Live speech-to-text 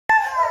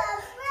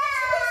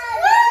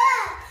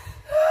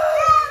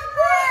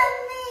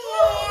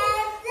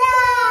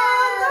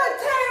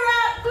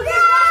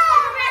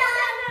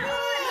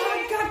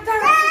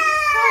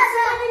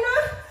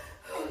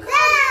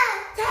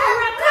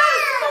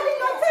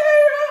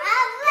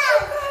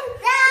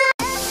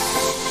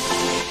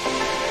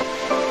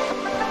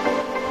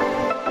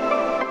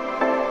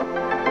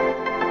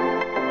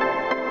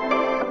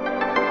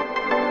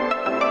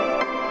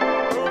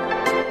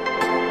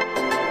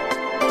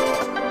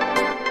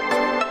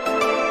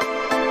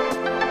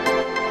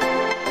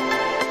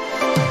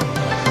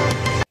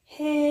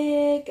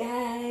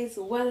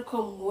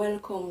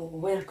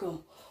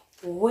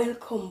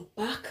welcome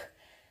back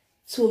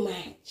to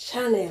my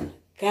channel,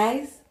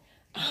 guys.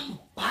 I'm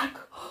back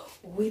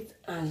with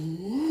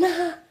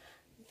another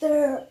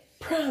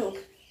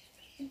prank,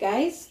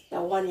 guys.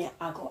 The one here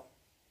I got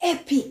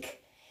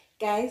epic,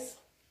 guys.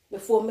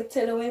 Before me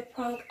tell you what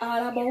prank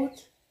all about,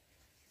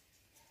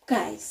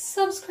 guys,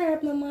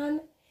 subscribe, my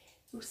man.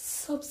 You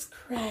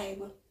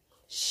subscribe,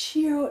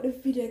 share out the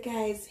video,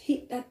 guys.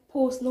 Hit that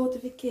post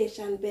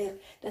notification bell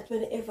that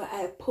whenever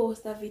I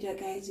post a video,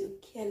 guys, you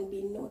can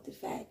be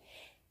notified.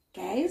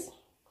 Guys,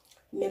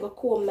 me go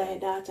call my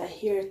daughter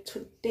here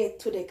today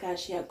because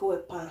she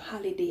go on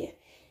holiday.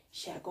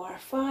 She go her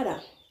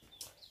father.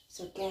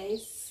 So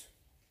guys,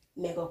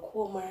 me go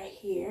comb her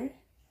hair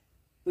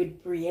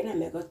with braid, and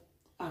me go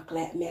act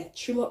like me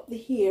trim up the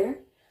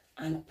hair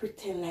and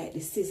pretend like the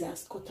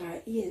scissors cut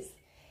her ears.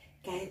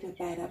 Guys, me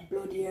buy the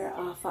blood hair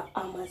off of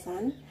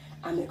Amazon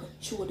and me go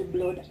chew the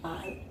blood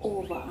all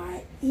over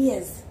her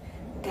ears.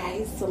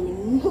 Guys, so me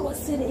know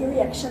see the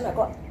reaction I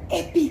got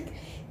epic.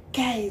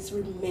 Guys,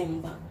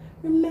 remember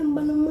no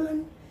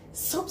man,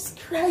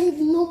 subscribe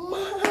no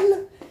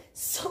man,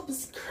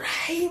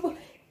 subscribe.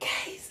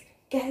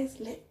 Guys,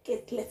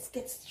 let's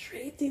get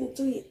straight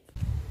into it.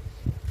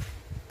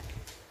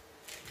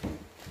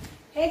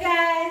 Hey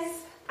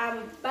guys,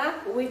 I'm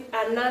back with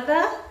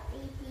another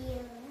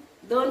video.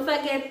 Don't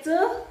forget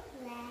to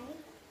like,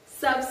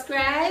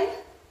 subscribe,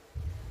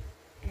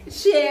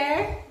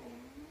 share,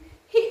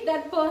 hit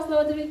that post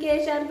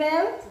notification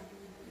bell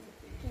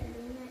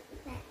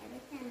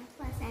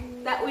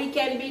that we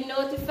can be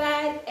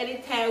notified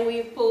anytime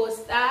we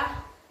post a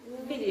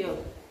video.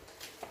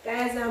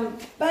 Guys, I'm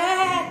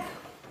back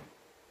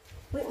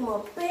with my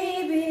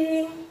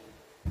baby.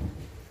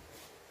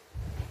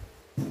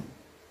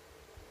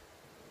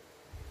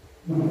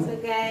 So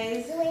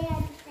guys,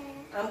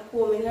 I'm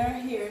combing her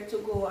hair to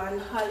go on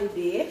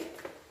holiday.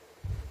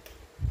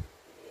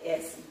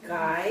 Yes,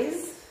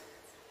 guys.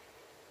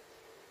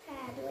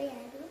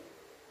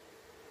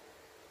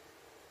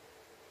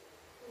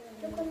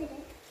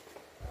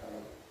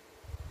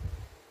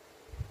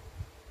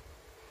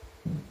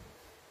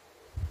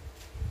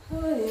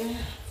 Oh yeah,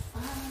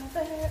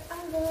 Father,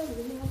 I love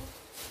you.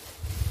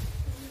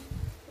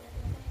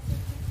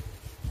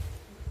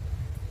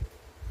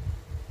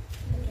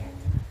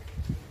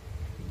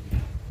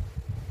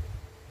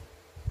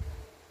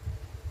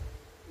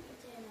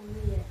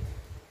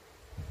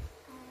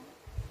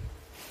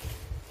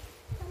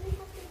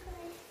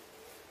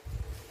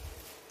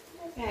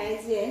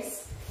 Guys,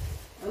 yes,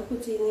 I'm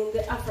putting in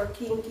the Afro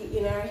Kinky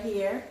in her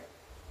hair.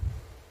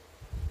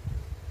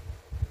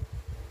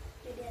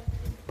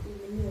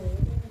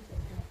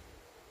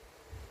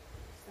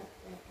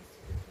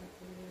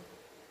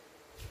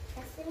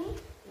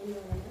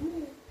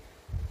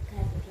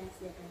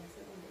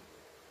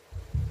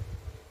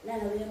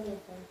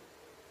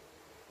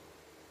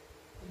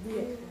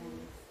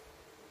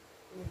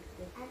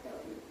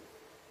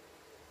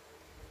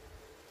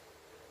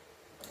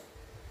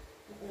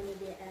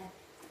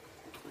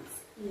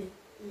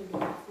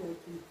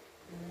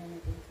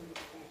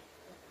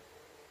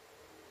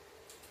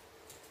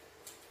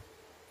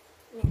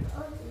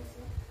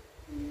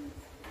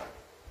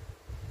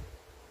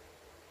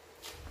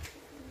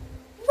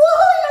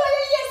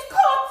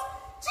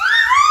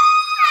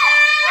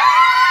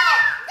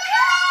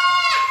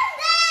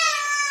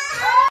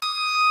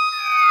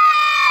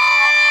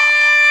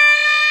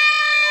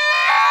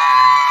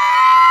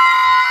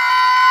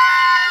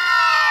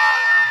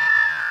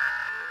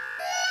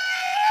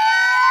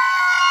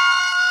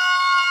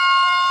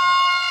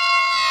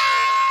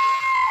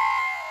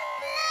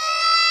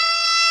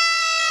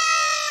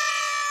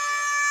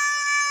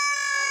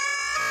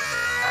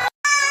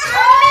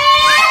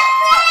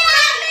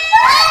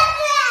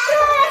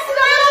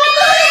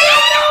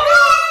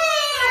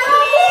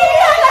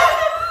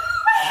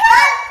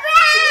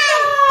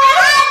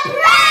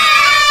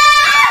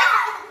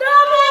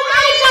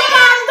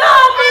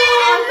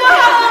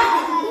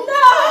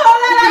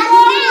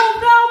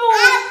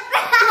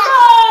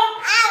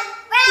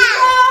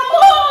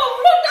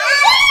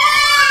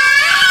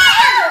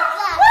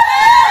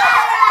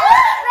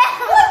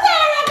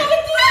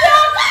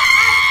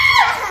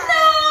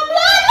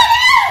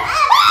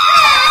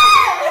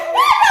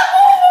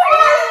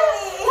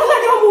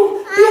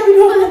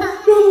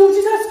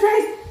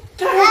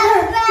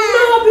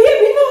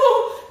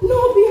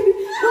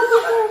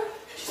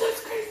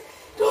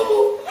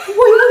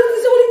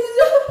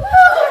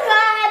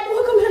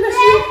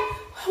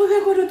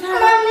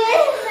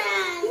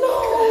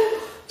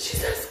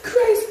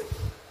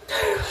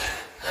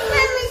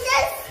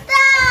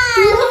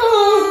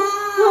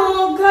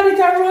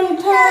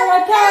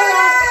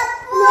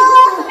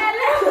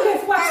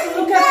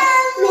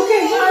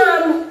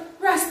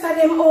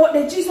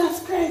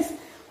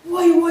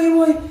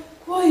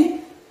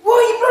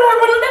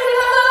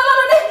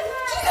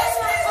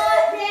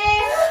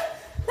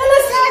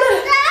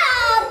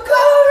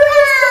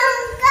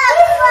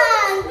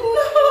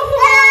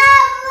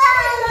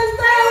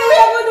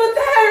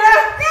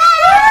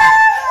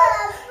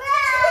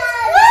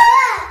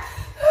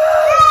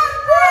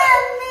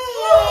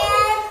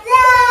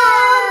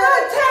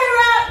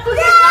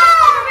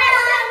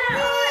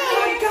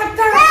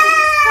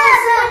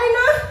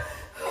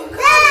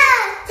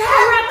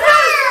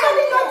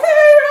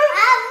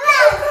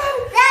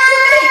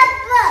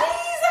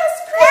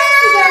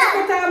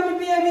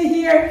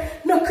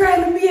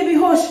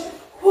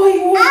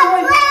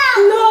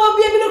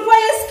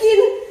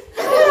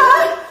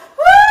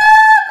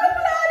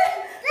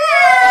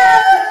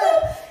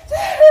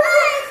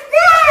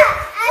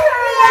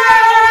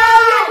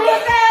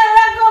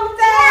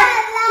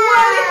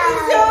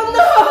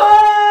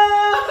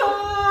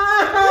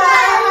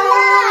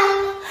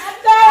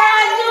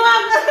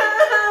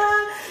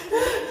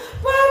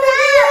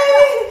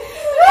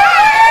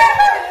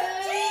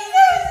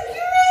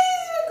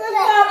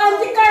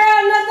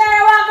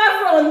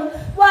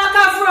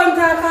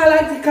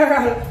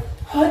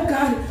 Lord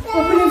God,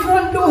 open the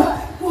front door.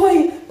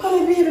 Boy, for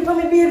me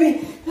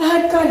baby.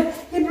 Lord God,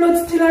 the blood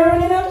still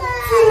running up.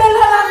 Feel the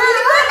love.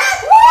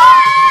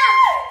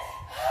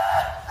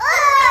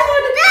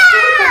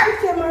 The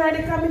camera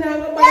they coming out.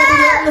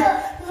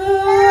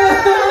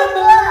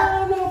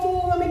 No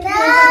move, I'm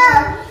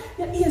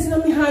your ears in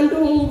my hand,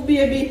 don't move,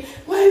 baby.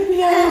 Why be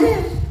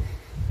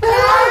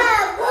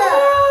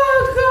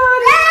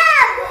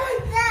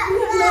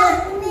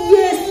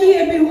yes,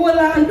 baby, hold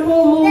on, don't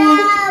move.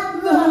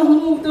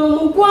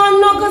 Go on,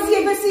 no, because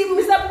you can see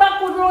Mr.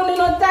 Backward running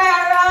on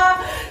Tara,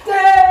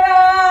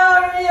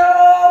 hurry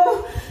up.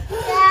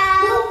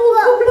 Don't move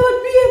the blood,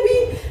 baby.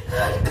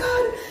 Lord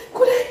God,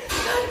 could I?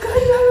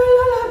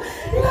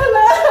 Lord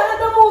God,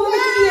 don't move,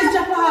 make the ears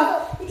chop off.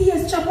 The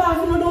ears chop off,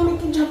 you know, don't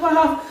make it chop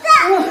off.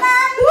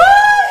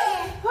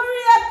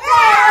 Hurry up,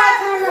 Tara.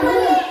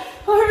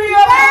 Hurry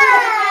up.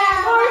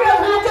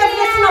 Look at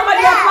this,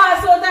 nobody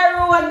pass out the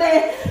road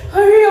there.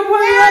 Hurry up.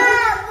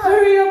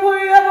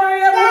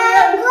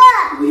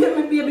 Wait,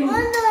 my baby.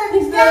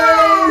 This guy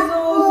is so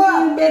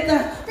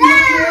better.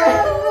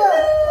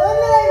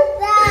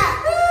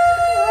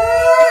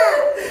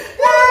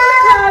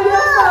 Call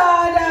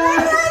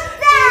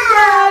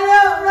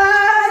your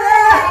father.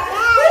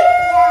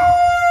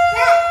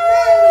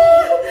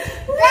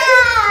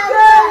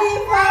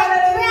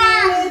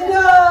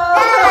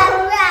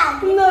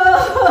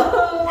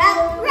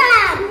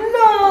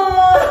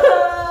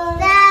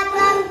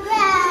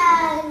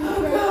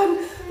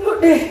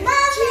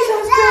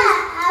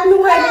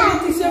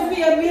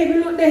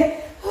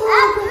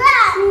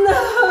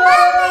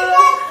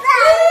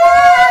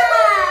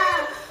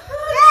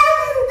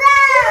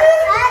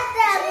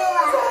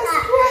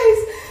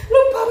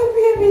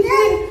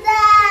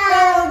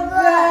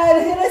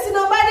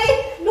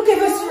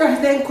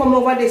 Then come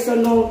over there, so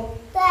no.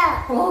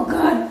 Oh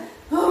God.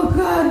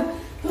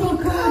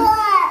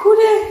 Could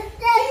they?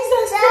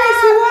 Jesus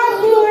Christ, you are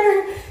here.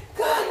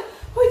 God,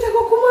 wait, I go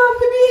come on,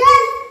 baby.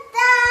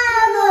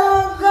 No,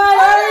 God,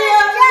 hurry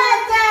up,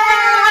 Tata.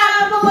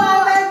 Come on,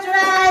 let's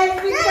drive.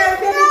 Be careful,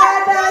 baby,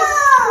 Tata.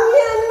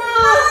 You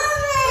know.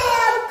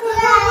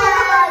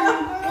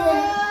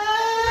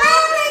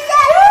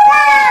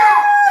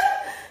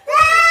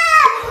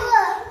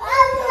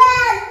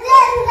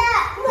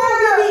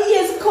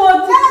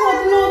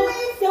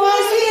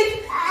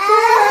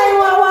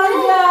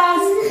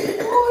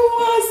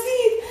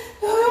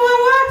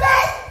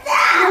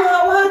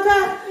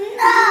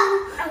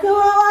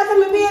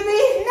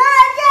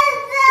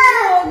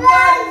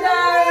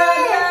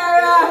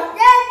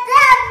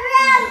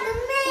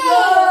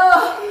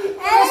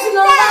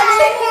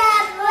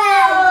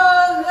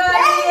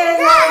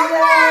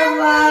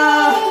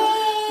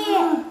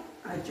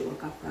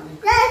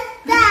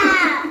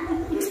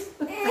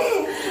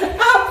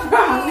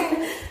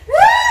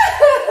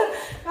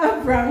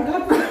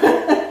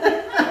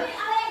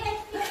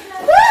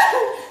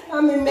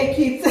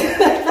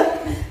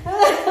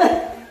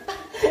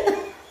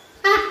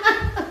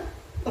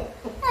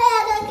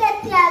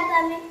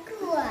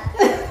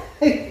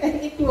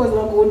 It was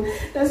not good.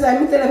 That's why I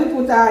tell you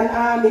put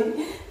on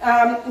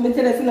me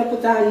tell you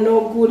put on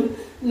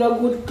no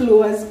good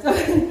clothes.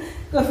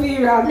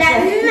 Coffee wrap.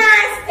 That's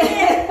nasty.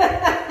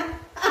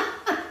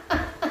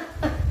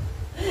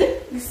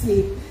 You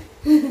see.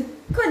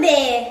 Could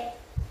they?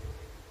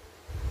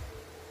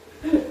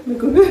 Me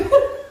could.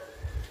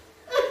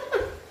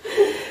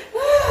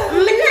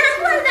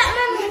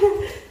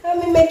 Let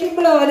me make it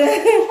blood.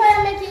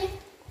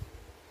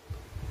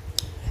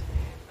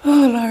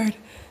 Oh Lord.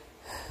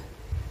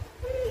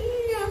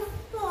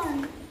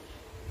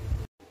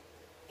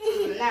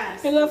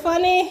 It's not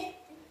funny?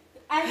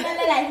 I'm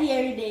gonna like here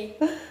every day.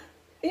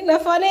 It's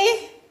not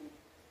funny?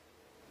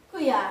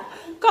 Kuya.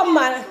 Come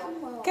on.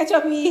 Catch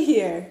up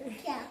here.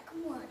 Yeah,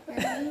 come on.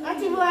 I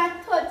think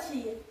I touch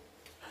you.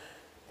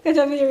 Catch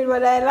up here with my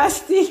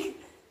elastic.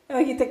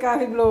 I'll get the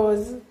coffee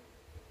blows.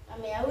 I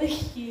mean, I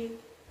wish you.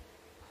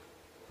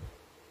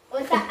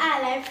 What's that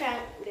eye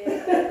Frank there?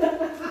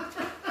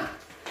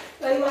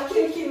 Like my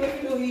kill if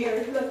you do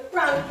here. Look,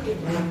 Frankie.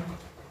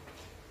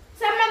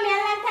 So, mommy, I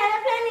like kind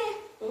of plenty.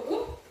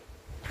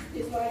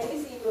 This morning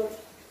is evil.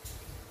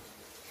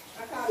 I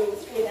can't even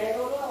screen, I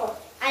don't know.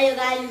 And you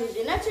gotta use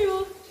it, not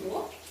true?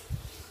 No.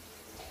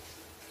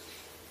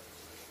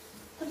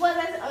 Suppose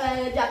I'm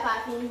gonna drop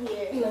off in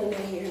here.